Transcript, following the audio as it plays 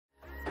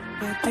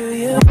Do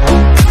you?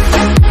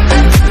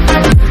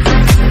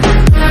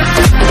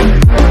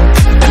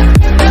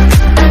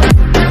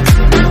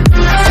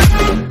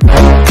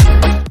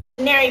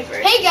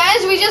 Hey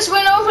guys, we just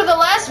went over the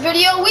last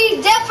video.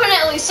 We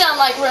definitely sound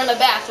like we're in a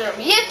bathroom.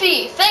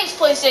 Yippee! Thanks,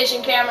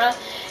 PlayStation Camera.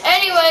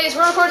 Anyways,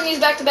 we're recording these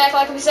back to back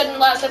like we said in the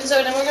last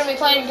episode, and we're going to be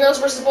playing Girls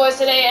vs. Boys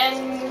today.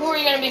 And who are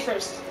you going to be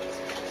first?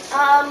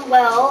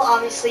 Well,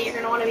 obviously you're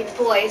going to want to be the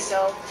boy,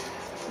 so...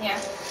 Yeah.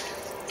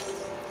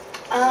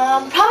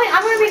 Probably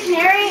I'm going to be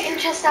Canary and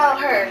test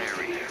out her.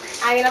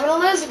 I mean, I'm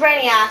going to lose the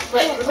Brainiac,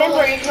 but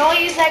remember, you can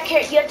only use that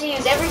character. You have to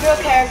use every girl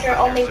character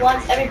only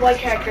once, every boy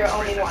character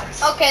only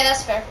once. Okay,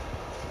 that's fair.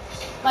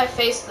 My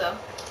face, though.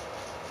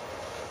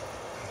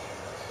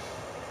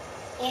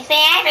 Is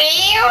that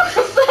you?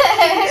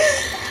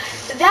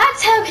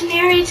 That's how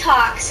Canary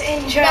talks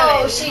in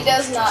German. No, she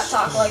does not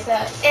talk like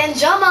that. In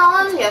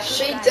German, yes,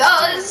 She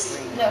does.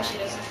 No, she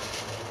doesn't.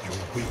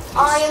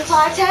 I am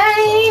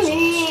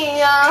titanium.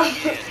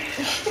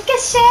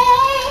 Ricochet.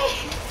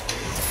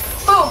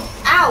 Boom.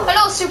 Ow.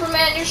 Hello,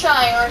 Superman. You're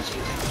shy, aren't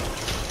you?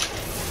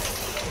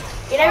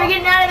 You're never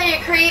getting out of there,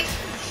 you creep.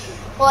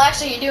 Well,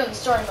 actually, you do in the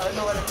story mode,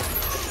 but whatever.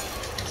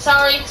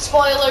 Sorry,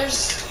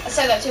 spoilers. I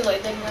said that too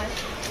late, didn't I?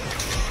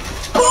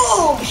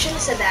 Boom! You shouldn't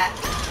have said that.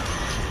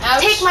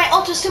 Ouch. Take my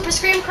ultra super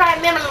scream cry.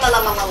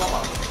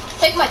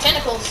 Take my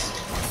tentacles.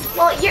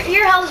 Well,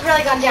 your health has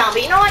really gone down,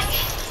 but you know what?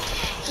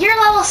 You're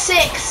level 6,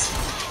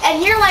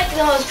 and you're like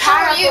the most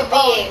powerful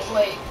being. Oh,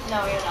 wait.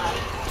 No, you're not.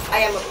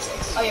 I am level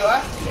 6. Oh, you are?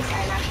 Yes,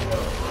 I am actually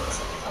level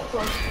 6. Oh,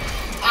 cool.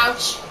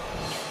 Ouch.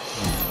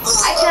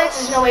 I feel like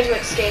there's no way to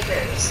escape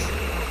hers.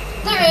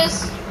 There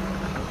is.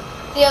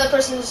 The other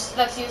person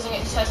that's using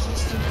it just has to be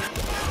stupid.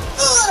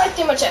 Right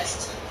through my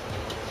chest.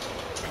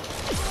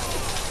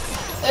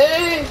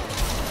 Hey.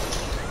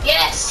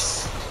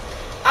 Yes.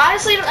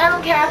 Honestly, I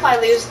don't care if I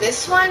lose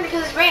this one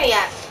because it's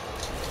Brainiac.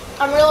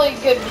 I'm really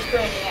good with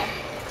Brainiac.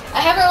 I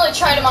haven't really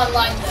tried him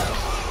online though,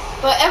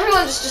 but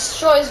everyone just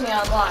destroys me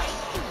online.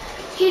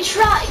 He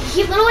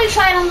literally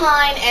tried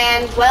online,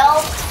 and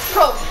well,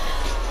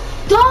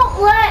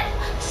 don't let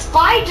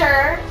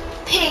Spider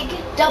Pig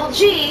Double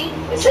G.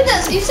 You said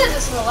this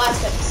in the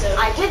last episode.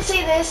 I did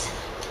say this.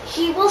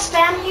 He will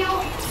spam you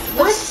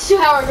with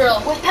Power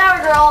Girl. With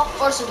Power Girl.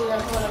 Or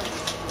Supergirl, whatever.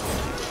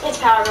 It's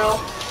Power Girl.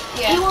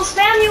 Yeah. He will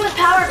spam you with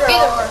Power Girl.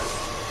 Either or.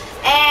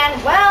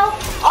 And, well,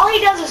 all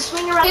he does is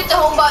swing around. Hit the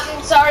home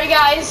button. Sorry,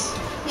 guys.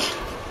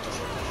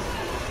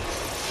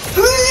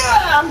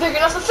 I'm big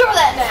enough to throw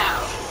that now.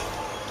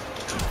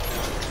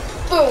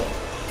 Boom.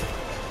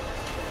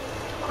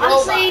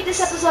 Honestly,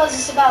 this episode is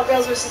just about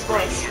girls versus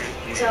boys.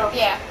 So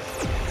yeah.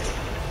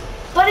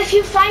 But if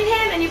you find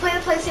him and you play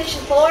the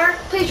PlayStation 4,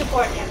 please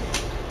report him.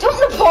 Don't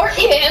report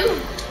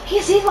him.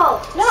 He's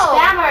evil. No.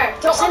 Spammer.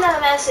 Don't send him a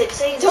message.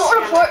 Say he's don't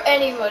a report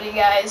anybody,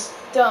 guys.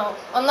 Don't.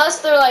 Unless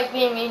they're like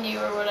being mean to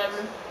you or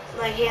whatever.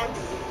 Like him?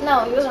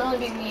 No, he wasn't really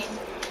being mean.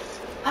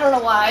 I don't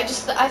know why. I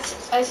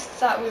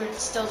thought we were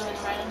still doing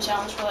the random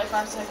challenge for like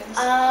 5 seconds.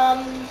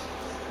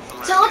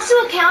 So let's do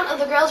a count of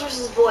the girls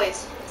versus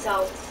boys.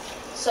 So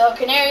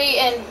Canary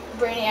and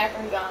Brainiac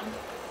are gone.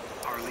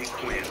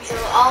 So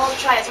I'll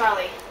try as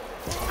Harley.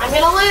 I'm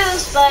gonna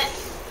lose, but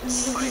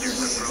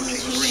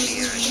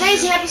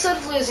today's the episode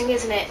of losing,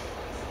 isn't it?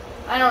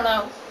 I don't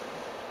know.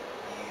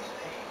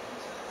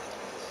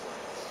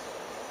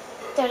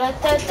 Da da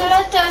da da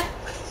da da.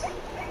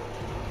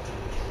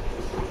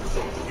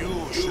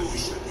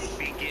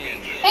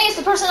 Hey, it's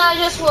the person I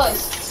just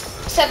was,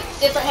 except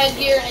different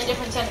headgear and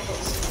different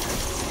tentacles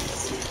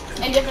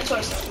and different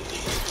torso.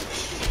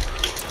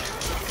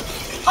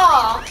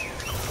 Aw.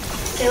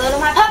 Say hello to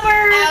my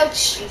pupper.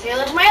 Ouch. Say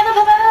hello to my other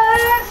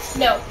pupper.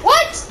 No.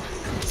 What?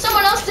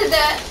 Someone else did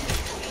that.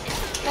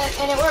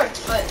 And it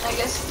worked, but I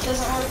guess it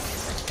doesn't work.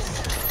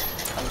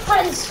 My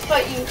friends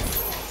fight you.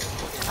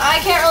 I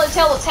can't really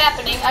tell what's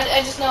happening.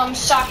 I just know I'm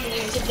shocking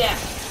you to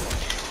death.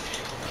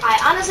 I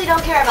honestly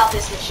don't care about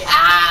this mission.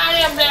 Ah,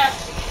 I'm dead.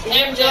 Did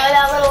you enjoy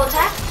that little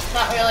attack?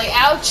 Not really.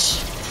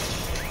 Ouch.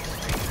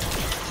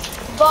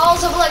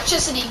 Balls of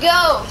electricity,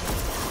 go.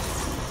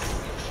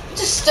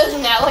 Just stood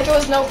in that like it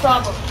was no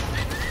problem.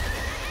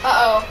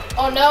 Uh-oh.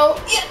 Oh, no.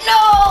 Yeah, no!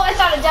 I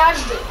thought I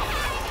dodged it.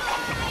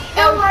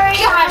 Don't worry,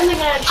 God. I'm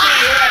gonna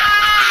cheat it.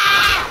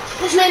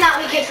 This may not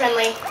be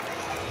kid-friendly.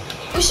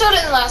 We showed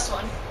it in the last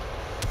one.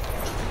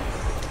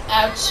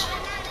 Ouch.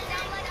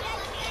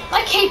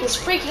 My cape is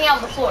freaking out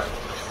on the floor.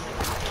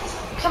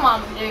 Come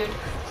on, dude.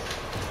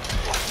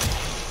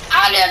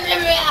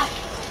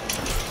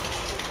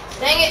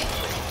 Dang it.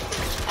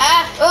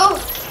 Ah, oh,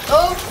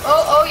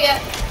 yeah.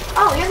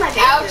 Oh, here's my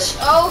favorite. Ouch.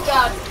 Oh,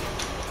 God.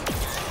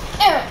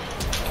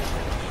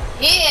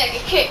 Yeah,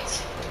 get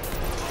kicked.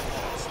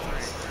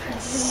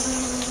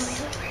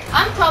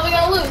 I'm probably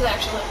gonna lose,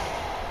 actually.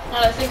 Now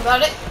that I think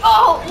about it.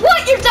 Oh,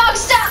 what? Your dog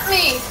stopped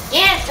me!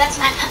 Yes, that's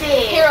my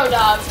puppy. Hero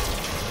dog.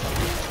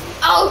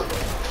 Oh!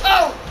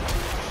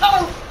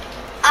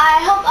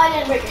 I hope I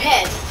didn't break your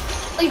head.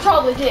 You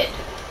probably did.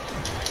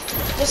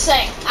 Just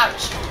saying.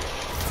 Ouch.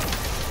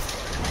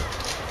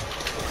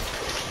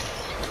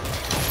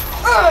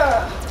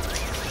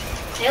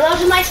 Say hello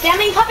to my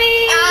spamming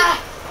puppy!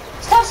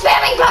 Stop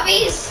spamming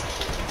puppies!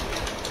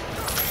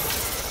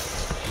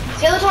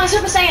 Say hello to my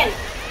Super Saiyan.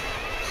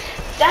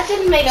 That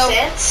didn't make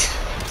sense.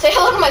 Say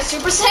hello to my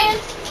Super Saiyan?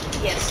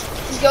 Yes.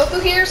 Is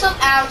Goku here or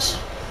something? Ouch.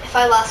 If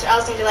I lost her, I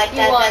was gonna be like,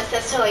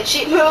 that's totally a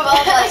cheat move. I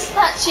was like, it's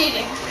not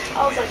cheating.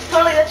 I was like,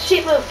 totally, that's a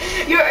cheat move.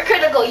 You're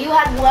critical. You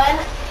had one.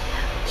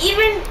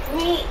 Even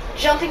me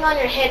jumping on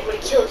your head would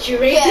have killed you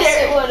right there.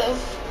 Yes, it would have.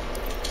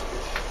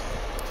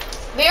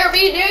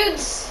 BRB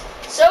dudes,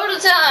 soda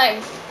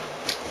time.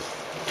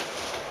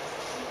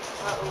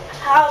 Uh-oh.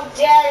 How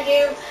dare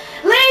you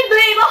leave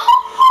me behind?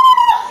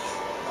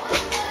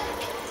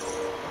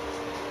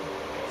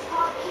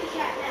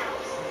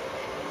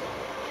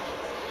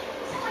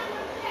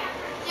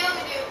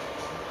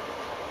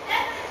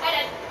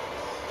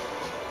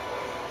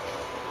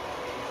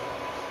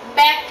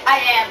 Back I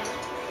am.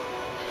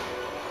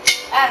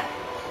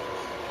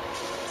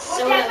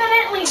 We're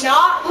definitely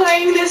not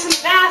playing this in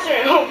the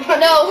bathroom.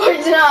 No,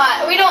 we're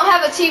not. We don't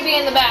have a TV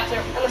in the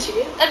bathroom. Unless you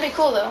do. That'd be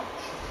cool though.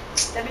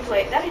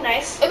 That'd be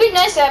nice. It'd be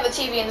nice to have a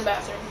TV in the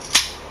bathroom.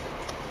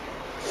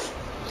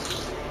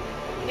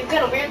 You're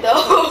kind of weird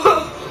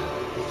though.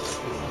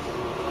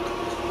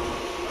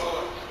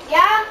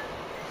 Yeah?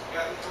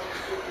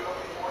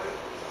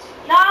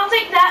 No, I don't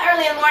think that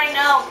early in the morning,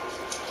 no.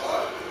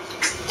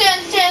 Dun,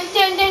 dun,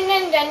 dun, dun,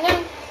 dun, dun,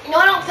 dun. No,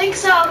 I don't think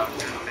so.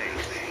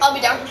 I'll be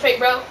Dr. Fate,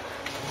 bro.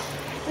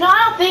 No,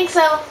 I don't think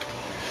so.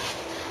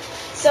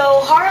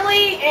 So,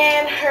 Harley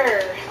and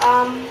her.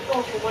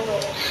 Going for Wonder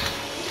Woman.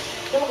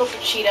 Then we'll go for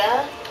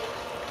Cheetah.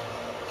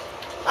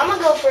 I'm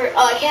gonna go for,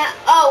 I can't,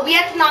 we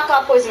have to knock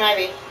off Poison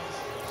Ivy.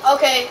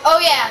 Okay, oh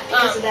yeah.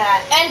 Because of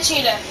that. And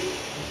Cheetah.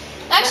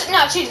 Actually,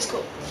 no, Cheetah's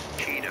cool.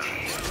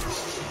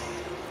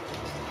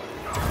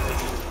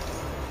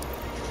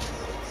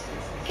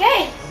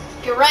 Okay.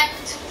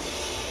 Correct.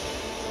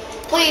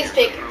 Please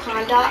pick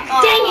Honda.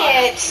 Dang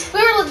it!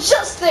 We were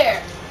just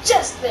there.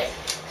 Just there.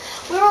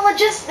 We were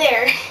just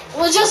there.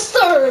 We're just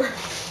there.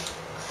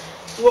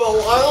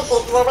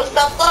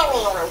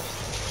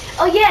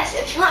 Oh yes,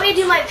 if you want me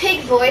to do my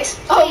pig voice,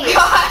 please. Oh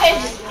god.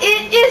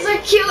 It is a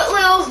cute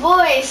little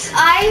voice.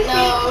 I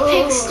think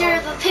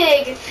Pigster the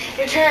Pig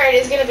Return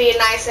is going to be a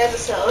nice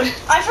episode.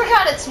 I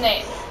forgot its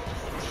name.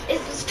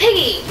 It's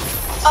Piggy.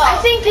 Oh. I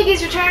think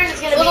Piggy's Return is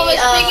going to be... Little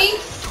Miss Piggy?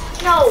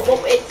 No,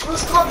 it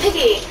was called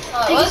Piggy.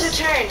 Piggy's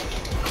Return.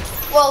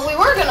 Well, we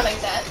were going to make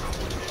that.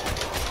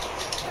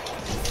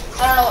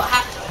 I don't know what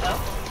happened to it though.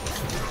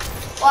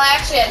 Well,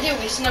 actually I do,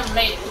 we just never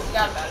made it. We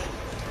forgot about it.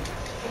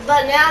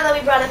 But now that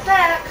we brought it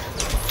back,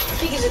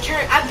 Piggy's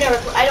Return, I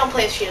don't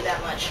play as Cheetah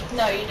that much.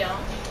 No, you don't.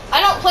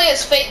 I don't play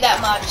as Fate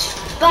that much.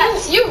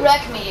 But you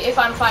wreck me if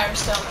I'm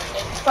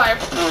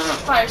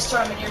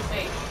Firestorming your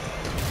Fate.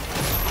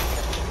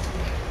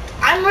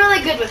 I'm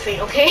really good with Fate,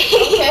 okay?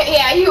 Okay,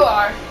 yeah, you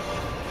are.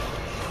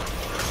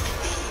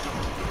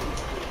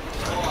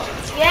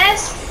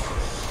 Yes?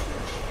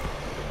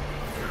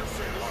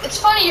 It's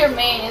funny your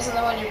main isn't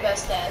the one you're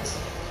best at.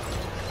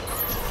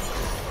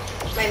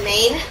 My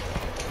main?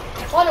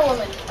 Wonder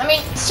Woman. I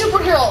mean,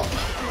 Supergirl.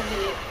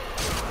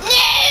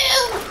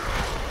 No!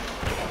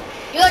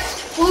 You like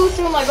flew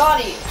through my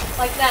body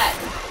like that,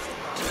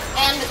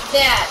 and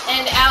that,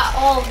 and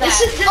all of that.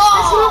 This move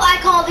I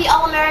call the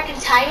All-American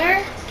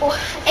Tiger.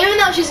 Even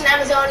though she's an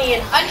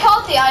Amazonian. I'd call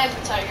it the Eye of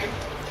the Tiger.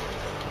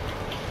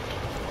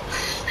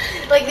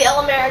 Like the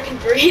All-American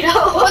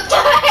Burrito. What the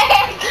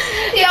heck?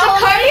 It's a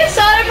carne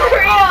asada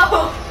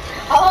burrito.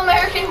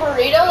 All-American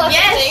Burrito? That's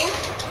the thing?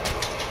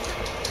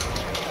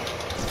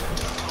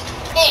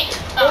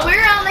 When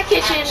we're out in the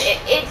kitchen,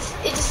 it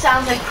just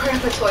sounds like we're in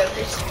the toilet.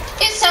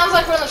 It sounds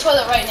like we're in the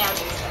toilet right now,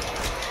 dude.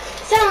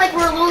 It sounds like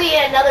we're literally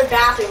in another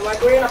bathroom,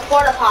 like we're in a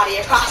porta potty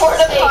across the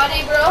state. Porta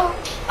potty, bro?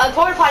 A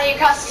porta potty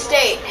across the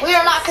state. We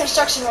are not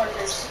construction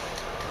workers.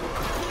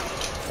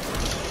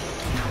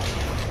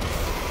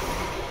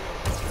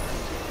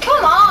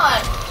 Come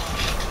on!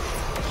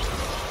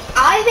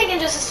 I think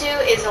Injustice 2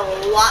 is a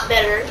lot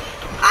better.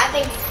 I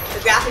think the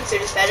graphics are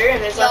just better,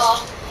 and there's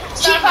less.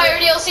 Starfire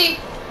DLC.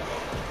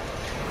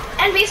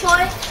 And Beast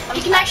Boy.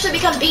 He can actually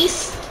become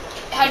Beast.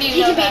 How do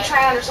you know that? He can be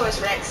Tyrannosaurus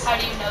Rex. How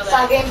do you know that?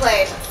 Saw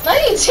gameplay. No,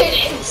 you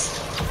didn't.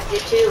 I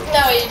did too.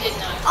 No, you did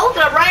not. I'll look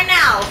it up right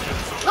now.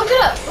 Look it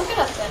up. Look it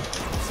up then.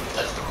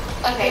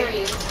 Okay. Where are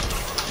you?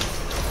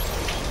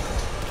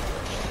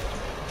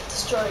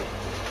 Destroyed.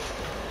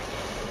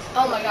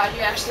 Oh my god,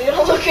 you're actually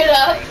gonna look it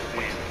up?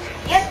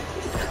 Yep.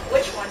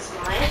 Which one's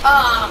mine?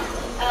 Oh,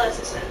 that's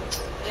this one.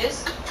 It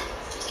is?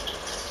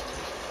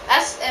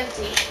 That's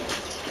empty.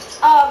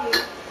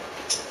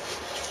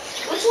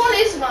 Which one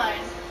is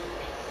mine?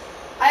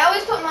 I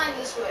always put mine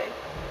this way.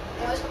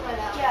 I always put mine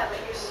out. Yeah, but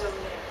yours is over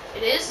there.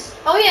 It is?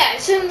 Oh yeah,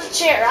 it's in the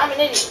chair. I'm an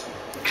idiot.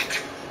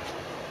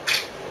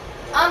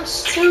 I'm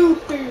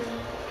stupid.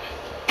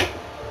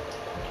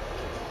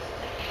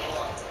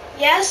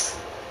 Yes?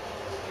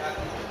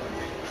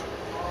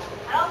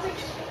 I don't think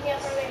she's picking me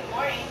up early in the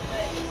morning,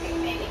 but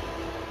maybe.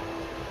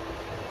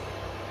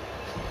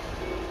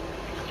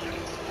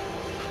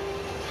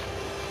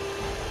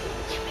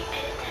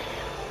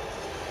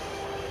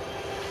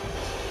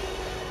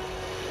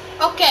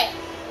 Okay.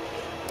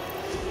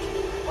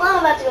 Well,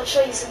 I'm about to go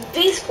show you some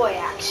Beast Boy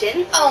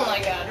action. Oh my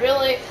god,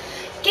 really?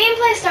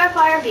 Gameplay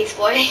Starfire Beast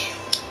Boy.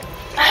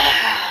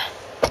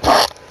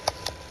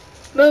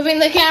 Moving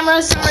the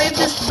camera. Sorry if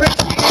this breaks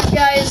your ears,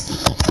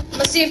 guys.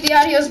 Let's see if the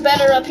audio's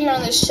better up here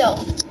on this shelf.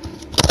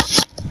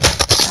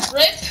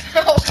 Rip.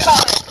 Oh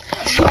god.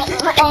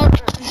 Oh,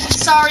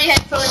 sorry,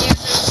 headphone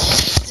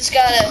users. Just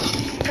gotta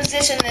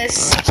position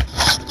this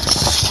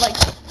like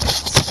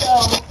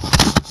so.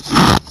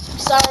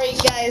 Sorry,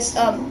 guys.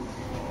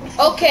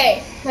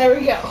 Okay, there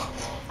we go.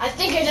 I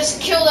think I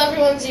just killed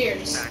everyone's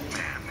ears.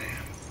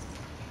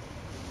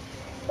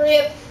 Hurry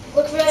up,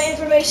 look for that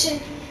information.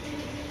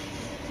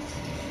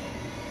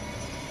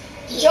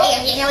 Yeah.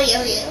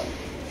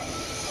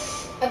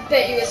 I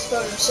bet you it's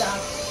Photoshop.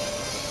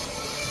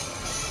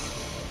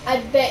 I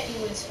bet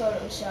you it's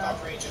Photoshop.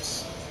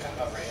 Outrageous. Kind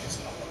of outrageous,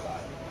 not gonna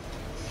lie.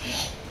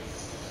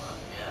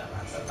 Yeah,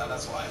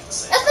 that's why I have to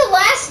say. That's the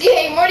last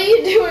game. What are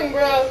you doing,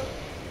 bro?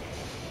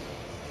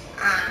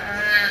 I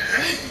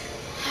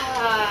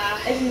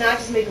did not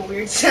just make a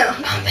weird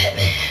sound.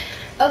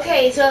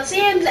 Okay, so it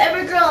seems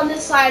every girl on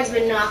this side's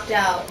been knocked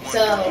out.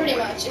 So Pretty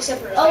much,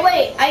 except for. Oh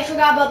wait, I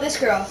forgot about this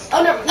girl.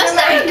 Oh no, That's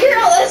not a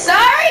girl. That's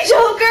sorry,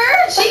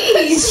 Joker.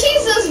 Jeez.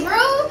 Jesus,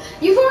 bro.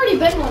 You've already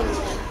been one.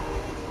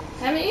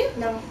 Haven't you?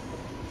 No.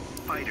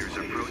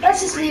 Let's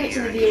just leave it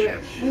to the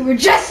viewer. We were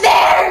just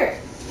there.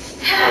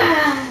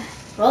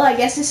 Well, I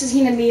guess this is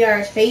gonna be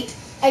our fate.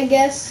 I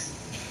guess.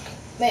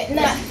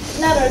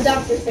 Not our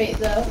Dr. Fate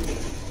though.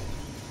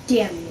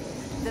 Damn you,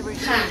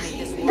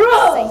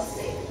 Bro.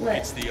 What?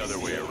 It's the other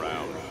way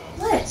around.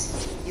 What?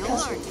 You'll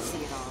learn to see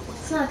it all.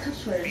 It's not a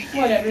cuss word.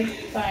 Whatever.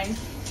 Fine.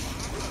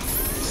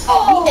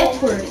 The F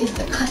word is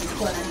the cuss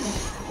word,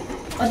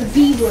 or the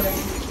B word.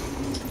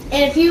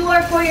 And if you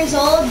are 4 years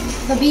old,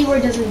 the B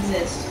word doesn't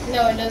exist.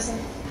 No, it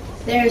doesn't.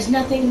 There is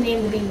nothing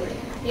named the B word.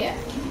 Yeah.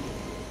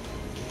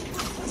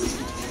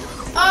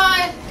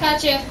 I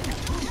gotcha.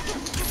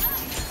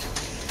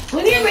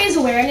 We need to raise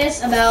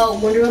awareness about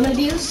Wonder Woman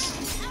abuse.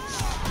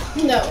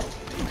 No.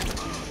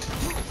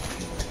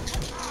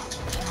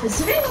 Is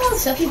there any more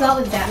stuff you got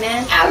with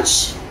Batman?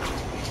 Ouch!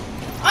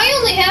 I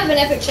only have an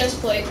epic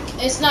chest plate.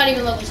 It's not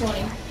even level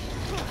 20.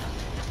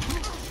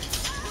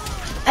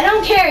 I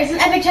don't care. It's an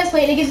epic chest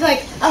plate. It gives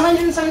like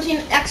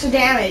 117 extra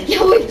damage.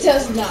 No, it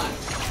does not.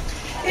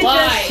 It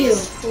Lies.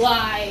 does too.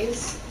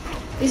 Lies.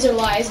 These are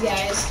lies,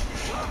 guys.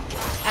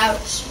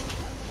 Ouch.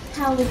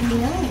 How would you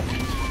know?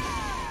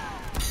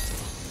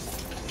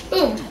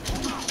 Boom.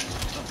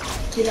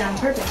 Did that on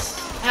purpose.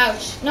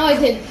 Ouch. No, I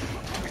didn't.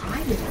 I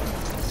did it.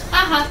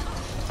 Haha.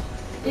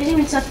 It didn't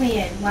even suck me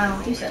in. Wow,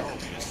 you suck.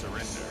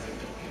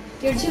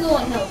 You're 2 low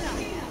on health.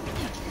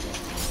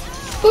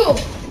 Boom.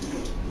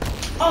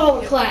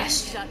 Oh, it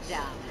clashed. Shut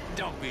down.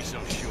 Don't be so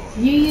sure.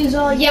 You use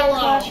all your Yellow.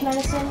 clash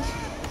medicine?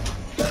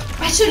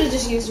 I should have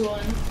just used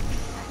one.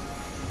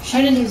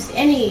 I didn't use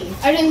any.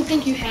 I didn't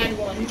think you had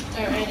one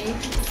or any.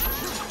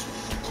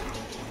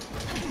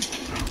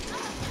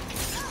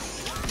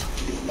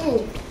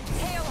 Ooh.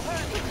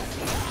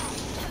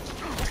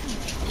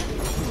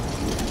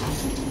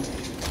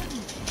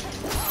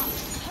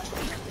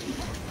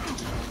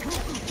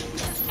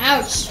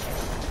 Ouch.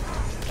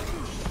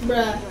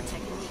 Bruh.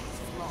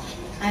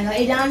 I got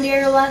you down to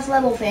your last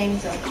level thing,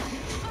 so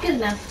good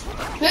enough.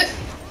 Hup.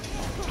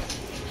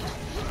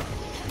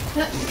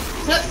 Hup.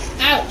 Hup.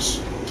 Ouch.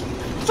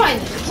 Fine,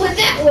 play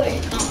that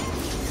way. Oh.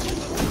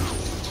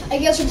 I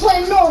guess we're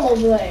playing normal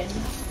then.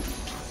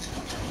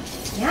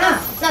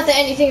 Yeah. Not that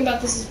anything about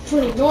this is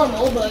pretty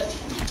normal, but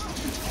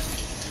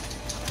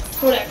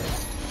whatever.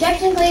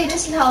 Technically,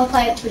 this is how a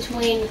fight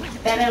between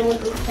Batman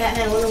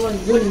and Wonder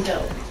Woman wouldn't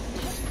go.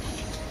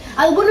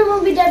 Either Wonder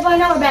Woman would be dead by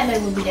now, or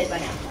Batman would be dead by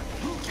now.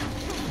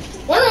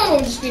 Wonder Woman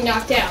would just be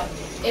knocked out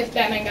if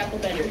Batman got the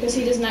better, because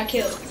he does not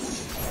kill.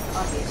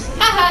 Obviously.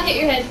 Haha, hit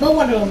your head. But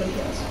Wonder Woman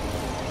kills.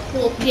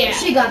 Well, yeah.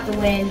 She got the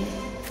win.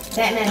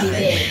 Batman be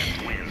dead.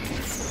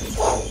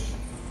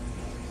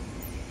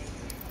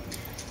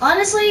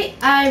 Honestly,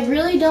 I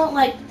really don't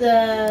like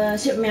the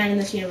Superman in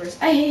this universe.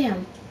 I hate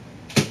him.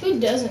 Who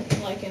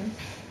doesn't like him?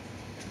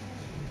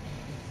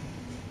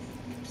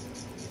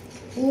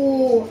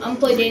 Ooh, I'm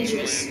play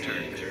dangerous.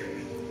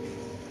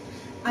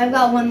 I've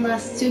got one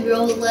last 2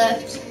 girls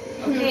left.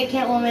 Okay,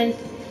 Catwoman,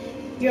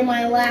 you're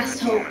my last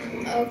hope.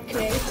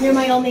 Okay. You're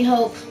my only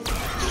hope.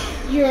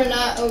 You're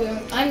not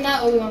Obi-Wan. I'm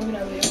not Obi-Wan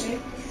Kenobi, okay?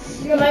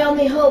 You're my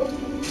only hope.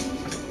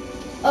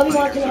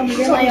 Obi-Wan Kenobi,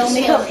 you're my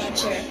only hope.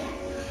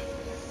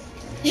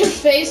 Your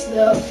face,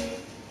 though.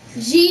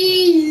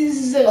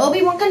 Jeez.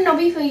 Obi-Wan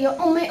Kenobi for your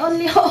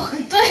only hope.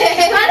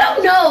 I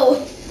don't know.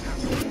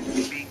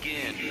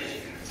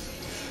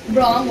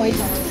 Bro, I'm way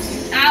taller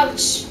than you.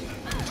 Ouch.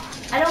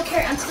 I don't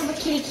care. I'm still a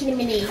kitty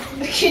minnie.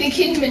 A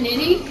kitty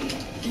manitty?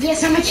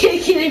 Yes, I'm a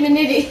kitty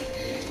minnie.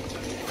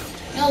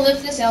 I'll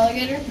lift this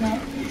alligator? No.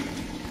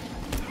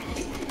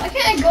 Why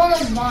can't I go in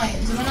those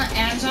vines? Am I not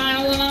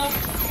agile enough?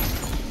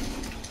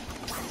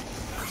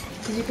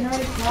 Because you can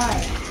already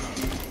fly.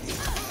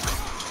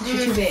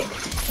 You're too big.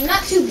 I'm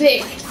not too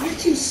big. You're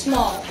too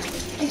small.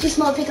 I'm too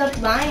small to pick up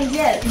vines.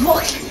 Yes.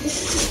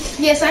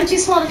 Yes, I'm too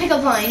small to pick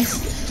up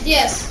vines.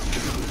 Yes.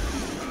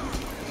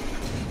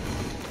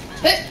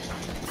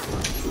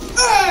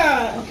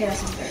 Okay,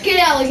 that's not fair. Get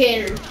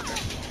alligator.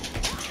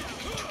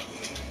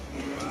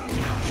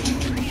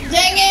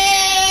 Dang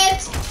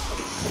it!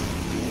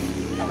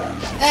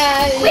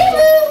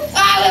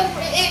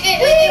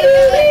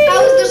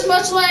 How is this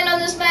much land on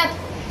this map?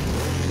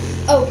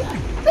 Oh god.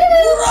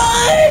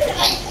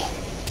 Run!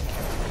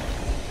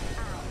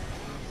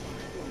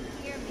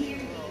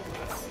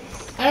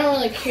 I don't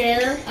really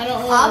care. I don't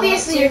really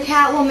Obviously, want you're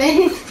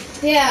Catwoman.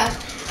 to. Yeah.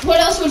 What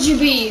else would you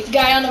be?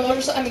 Guy on a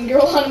motorcycle? I mean,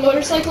 girl on a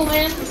motorcycle,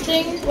 man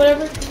thing?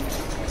 Whatever.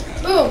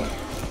 Boom.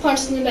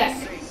 Punched in the back.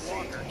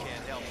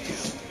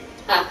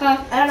 Ha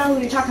ha. I don't know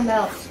who you're talking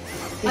about.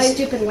 You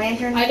stupid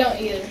lantern. I don't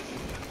either.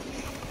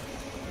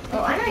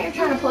 Oh, I know you're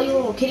trying to pull your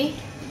little kitty.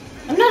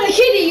 I'm not a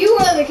kitty. You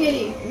are the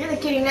kitty. You're the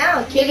kitty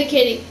now. You're the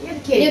kitty. You're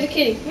the kitty. You're the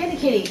kitty. You're the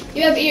kitty.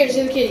 You have ears.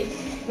 You're the kitty.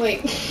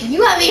 Wait.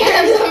 You have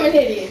ears. I'm an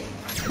idiot.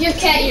 You have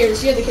cat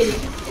ears. You're the kitty.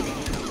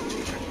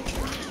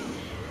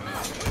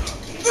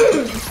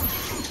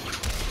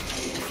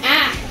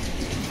 Ah!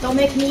 Don't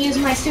make me use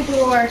my super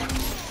lore.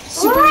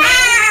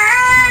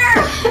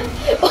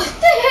 What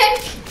the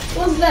heck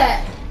was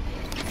that?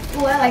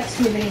 Oh, I like this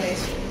move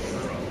anyways.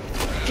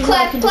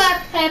 Clap,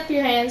 clap, clap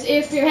your hands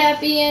if you're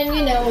happy and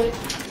you know it.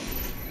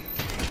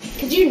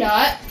 Could you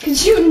not?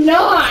 Could you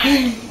not?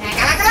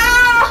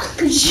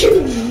 Could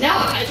you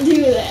not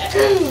do that?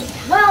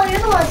 Well, you're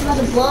the one that's about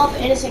to blow up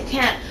an innocent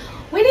cat.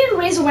 We need to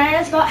raise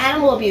awareness about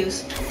animal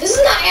abuse. This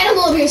is not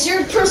animal abuse.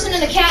 You're a person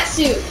in a cat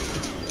suit.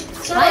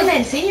 So I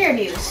meant senior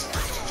abuse.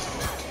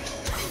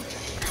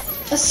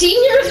 a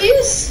senior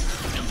abuse?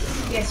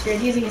 Yes, you're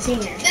abusing a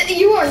senior.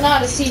 You are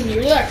not a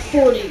senior. You're like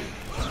 40.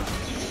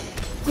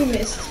 You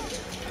missed.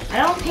 I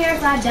don't care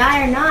if I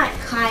die or not,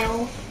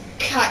 Kyle.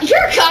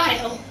 You're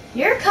Kyle.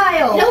 You're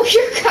Kyle. No,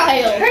 you're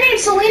Kyle. Her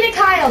name's Selena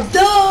Kyle.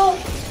 Duh.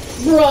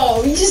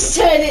 Bro, you just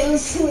said it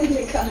was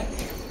Selena Kyle.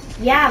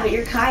 Yeah, but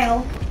you're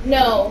Kyle.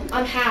 No,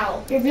 I'm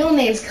Hal. Your real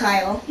name's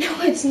Kyle.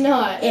 No, it's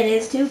not. It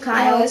is too,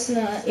 Kyle. No, it's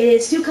not. It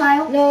is too,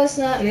 Kyle. No, it's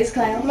not. It is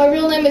Kyle. My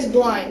real name is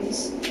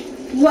Blinds.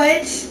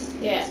 What?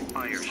 Yeah.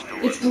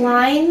 It's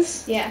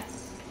blinds? Yeah.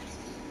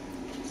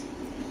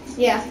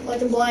 Yeah, like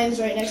the blinds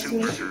right next to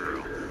me.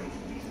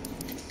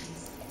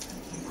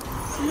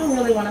 I don't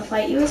really want to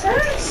fight you, is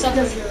that?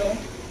 Sucker girl.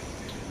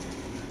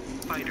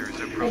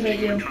 I hate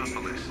you.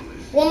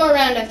 One more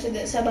round after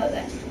this. How about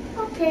that?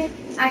 Okay.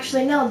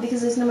 Actually, no,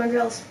 because there's no more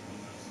girls.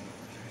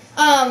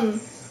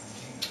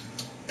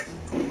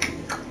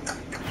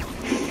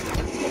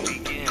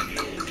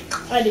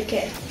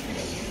 IDK.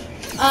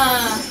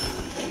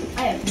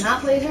 I have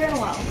not played her in a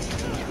while.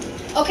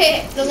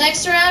 Okay, the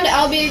next round,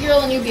 I'll be a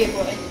girl and you be a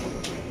boy.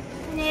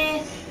 Nah.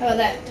 How about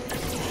that?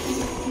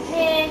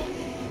 Nah.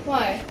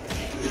 Why?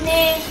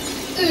 Nah.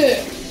 Ugh.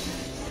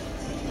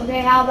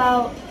 Okay, how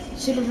about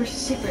super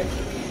versus super?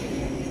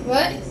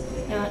 What?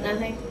 No,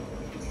 nothing.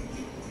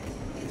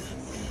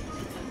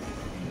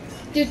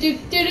 Do do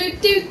do do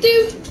do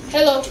do.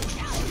 Hello.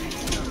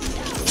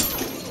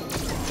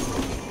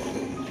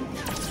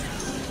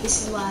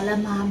 This is why I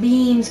love my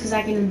beams, because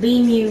I can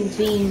beam you,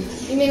 beam.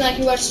 You mean like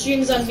you watch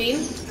streams on Beam?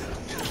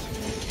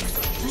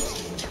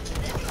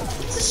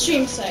 It's a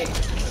stream site.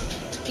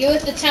 Get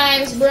with the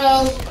times,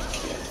 bro.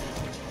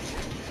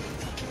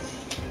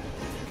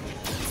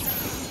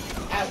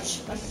 Ouch.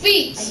 My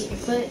feet. I hit your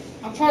foot.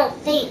 My poor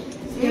feet.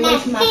 Get away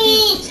from my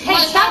feet. Hey,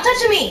 stop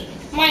touching me!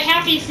 My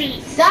happy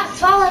feet. Stop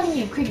following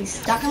you, creepy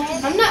stalker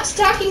man. I'm not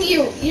stalking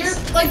you. You're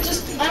like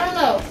just, I don't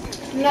know.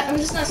 I'm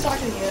just not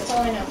stalking you. That's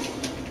all I know.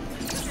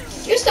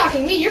 You're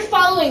stalking me. You're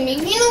following me.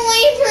 Get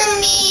away from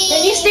me.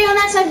 Then you stay on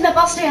that side of the map.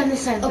 I'll stay on this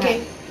side of the Okay.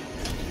 map.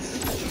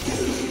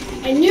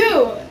 I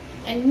knew.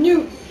 I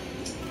knew.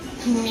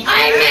 You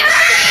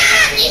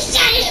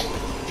said it.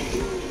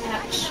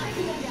 Ouch.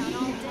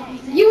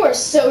 You are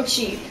so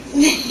cheap.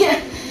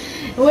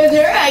 With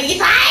her eyes.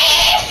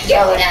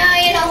 Go down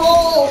in a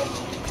hole.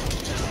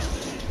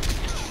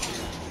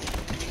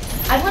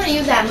 I want to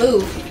use that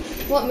move.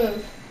 What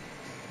move?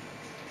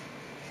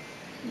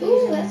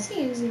 Ooh, that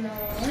seems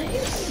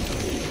nice.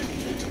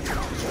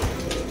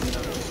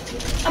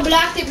 I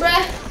blocked it,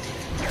 bruh.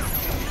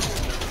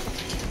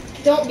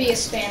 Don't be a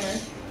spammer.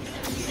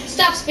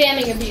 Stop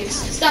spamming abuse.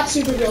 Stop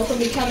Supergirl from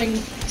becoming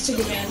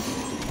Superman.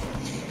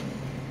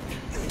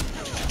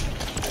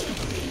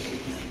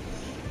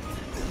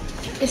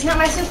 It's not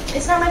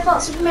my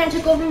fault. Superman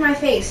took over my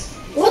face.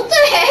 What the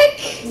heck?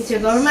 He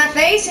took over my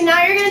face, and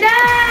now you're gonna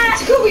die.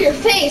 Took over your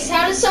face.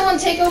 How did someone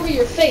take over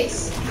your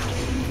face?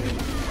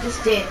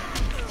 Just did.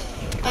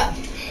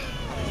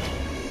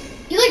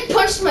 You like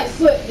punched my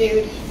foot,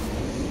 dude.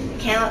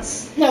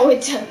 Counts. No, it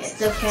It doesn't.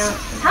 still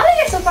counts. How did I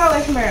get so far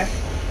away from Earth?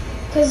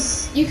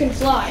 Because you can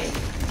fly.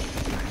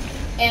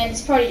 And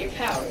it's part of your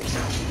powers.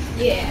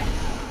 Yeah.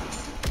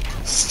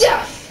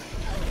 Stuff!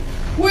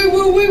 Woo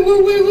woo woo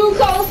woo woo woo,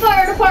 call the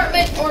fire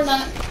department! Or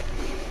not.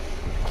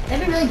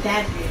 That'd be really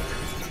bad for you.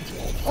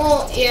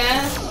 Well,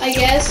 yeah, I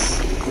guess.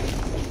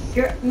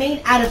 You're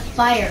made out of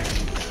fire.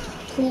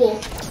 cool.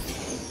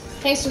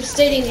 Thanks for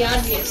stating the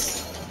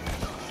obvious.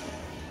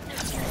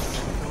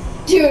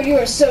 Dude, you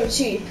are so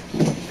cheap.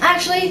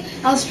 Actually,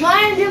 I was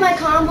trying to do my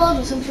combos,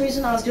 for some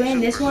reason I was doing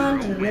this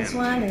one, and then this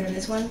one, and then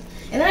this one.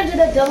 And then I did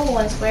a double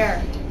one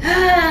square.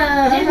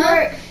 It didn't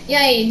work.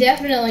 Yeah,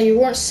 you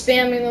weren't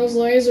spamming those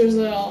lasers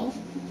at all.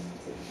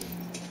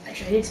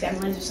 Actually, I did spam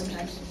lasers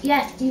sometimes.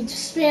 Yeah, you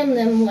just spam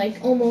them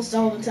like almost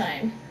all the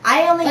time.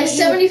 I only Like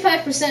hit you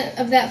 75%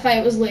 of that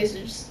fight was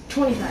lasers.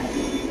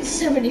 25.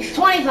 75.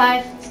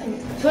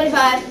 25.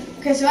 25.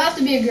 Okay, so I have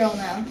to be a girl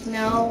now.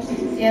 No.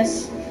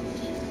 Yes.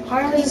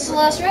 Harley. This is the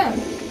last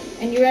round,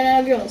 and you ran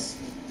out of girls.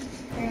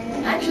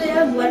 Actually, I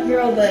have one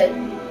girl, but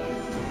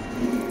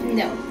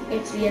No.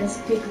 it's the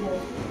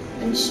unspeakable.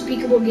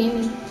 Unspeakable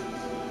gaming.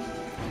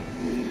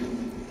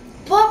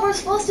 But we're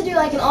supposed to do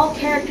like an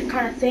all-character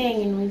kind of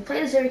thing, and we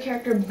play as every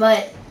character,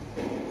 but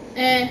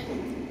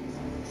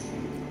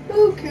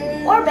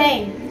Okay. or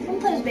Bane. Who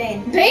plays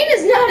Bane? Bane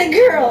is not a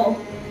girl.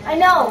 I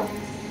know.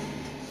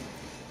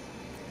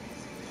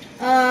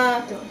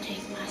 Don't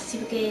take my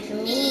secret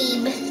from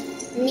me.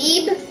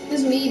 Meeb?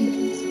 Who's Meeb?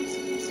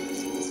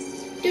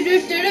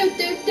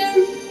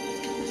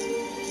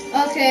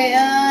 Okay,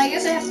 I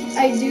guess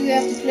I do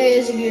have to play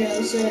as a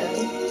girl, so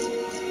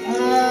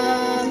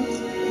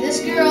this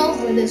girl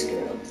or this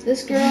girl?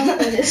 This girl or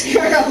this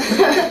girl?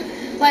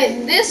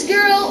 Like this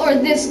girl or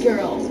this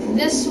girl?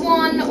 This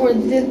one or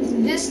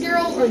this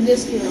girl or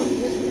this girl?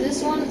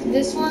 This one,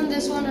 this one,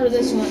 this one, or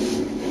this one?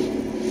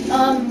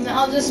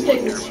 I'll just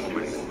pick this one.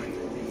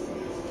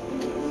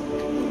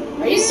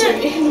 Are you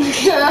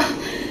serious?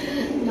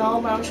 No,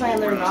 but I'm trying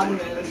to learn Robin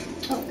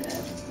move. Okay.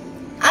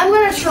 I'm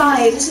gonna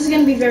try. This is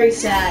gonna be very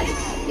sad.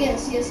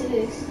 Yes, yes it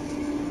is.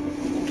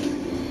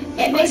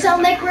 It may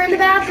sound like we're in the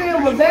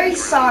bathroom. We're very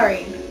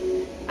sorry.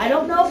 I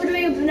don't know if we're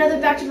doing another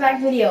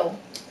back-to-back video.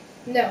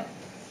 No.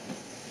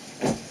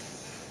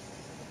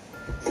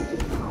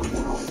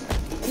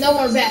 No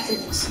more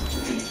bathrooms.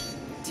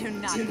 Do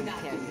not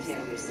compare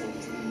yourself.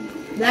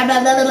 Blah blah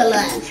blah blah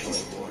blah.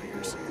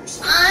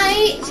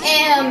 I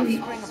am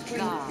Ring of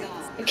God.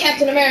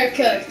 Captain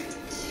America.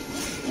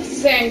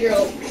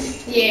 Fangirl.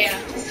 Yeah.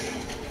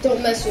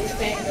 Don't mess with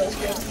fangirls,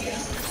 bro.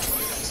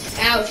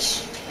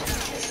 Ouch.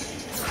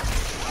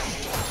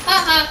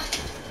 Haha.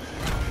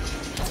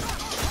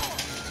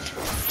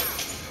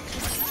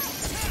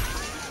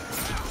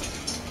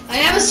 I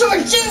have a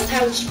sword too!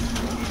 Ouch.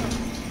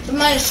 But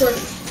mine is shorter.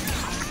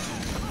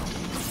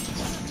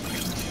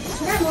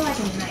 Isn't that more like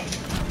a knife?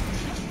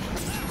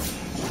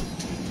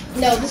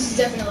 No, this is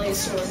definitely a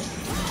sword.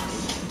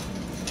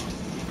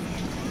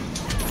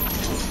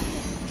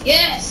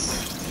 Yes!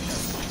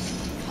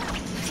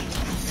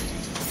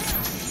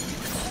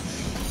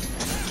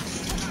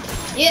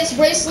 Yes,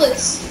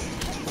 bracelets!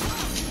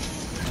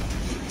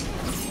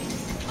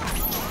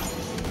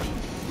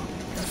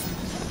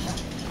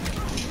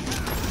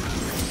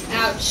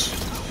 Ouch.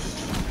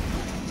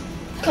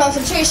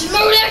 Concentration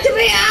mode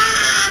activate!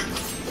 Ah!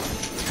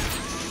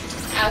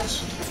 Ouch.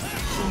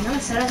 She's not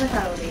as sad as I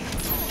thought it would be.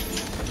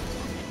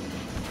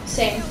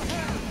 Same.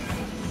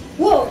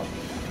 Whoa!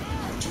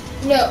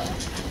 No.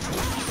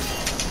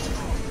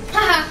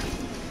 Haha!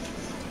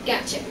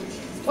 Gotcha.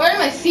 Why are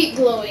my feet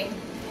glowing?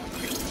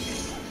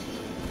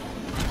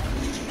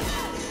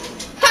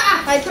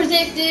 Ha! I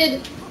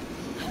predicted!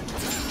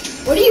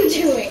 What are you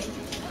doing?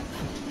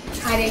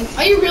 Hiding.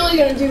 Are you really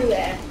gonna do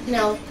that?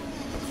 No.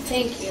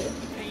 Thank you.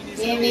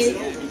 Yeah, maybe.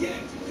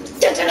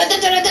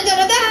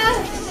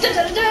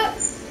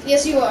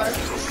 Yes, you are.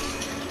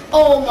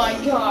 Oh my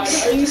god,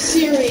 are you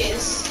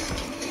serious?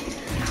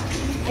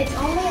 It's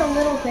only a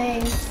little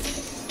thing.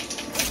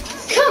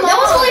 Come That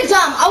was on! only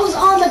dumb. I was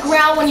on the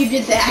ground when you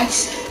did that.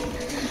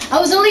 I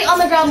was only on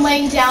the ground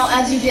laying down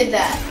as you did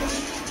that.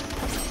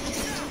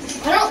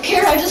 I don't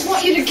care, I just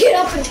want you to get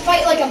up and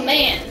fight like a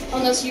man.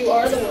 Unless you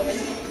are the woman.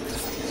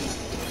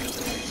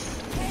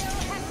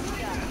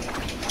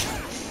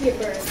 Get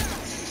burned.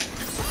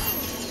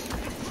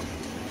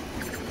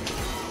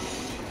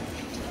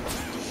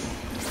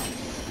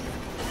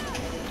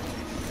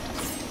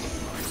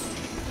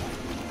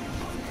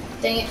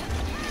 Dang it.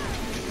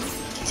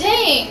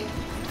 Dang!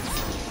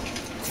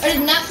 I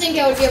did not think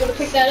I would be able to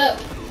pick that up.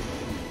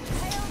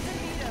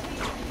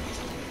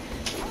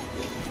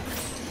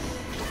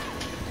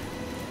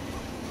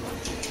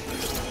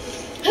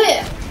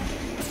 Hey!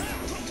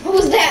 What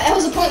was that? That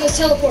was a pointless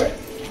teleport.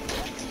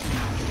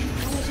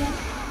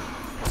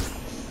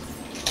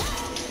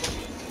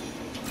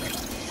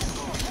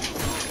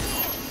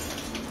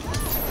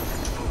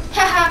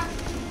 Haha!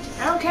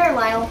 I don't care,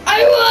 Lyle.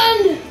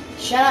 I won!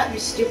 Shut up, you're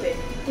stupid.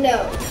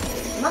 No.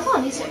 I'm not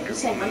calling you stupid. I'm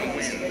saying I'm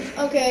not stupid.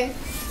 Okay.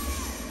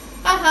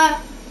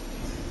 Haha.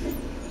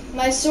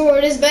 My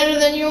sword is better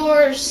than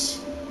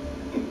yours.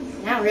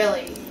 Not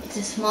really. It's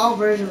a small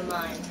version of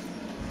mine.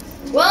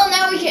 Well,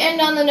 now we can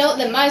end on the note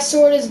that my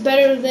sword is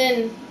better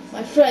than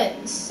my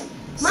friend's.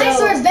 My So,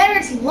 sword's better,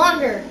 it's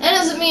longer. That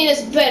doesn't mean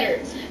it's better.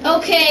 It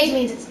Okay.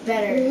 means it's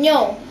better.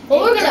 No.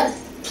 Well, we're It gonna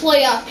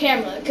play off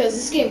camera because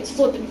this game is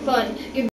flipping fun.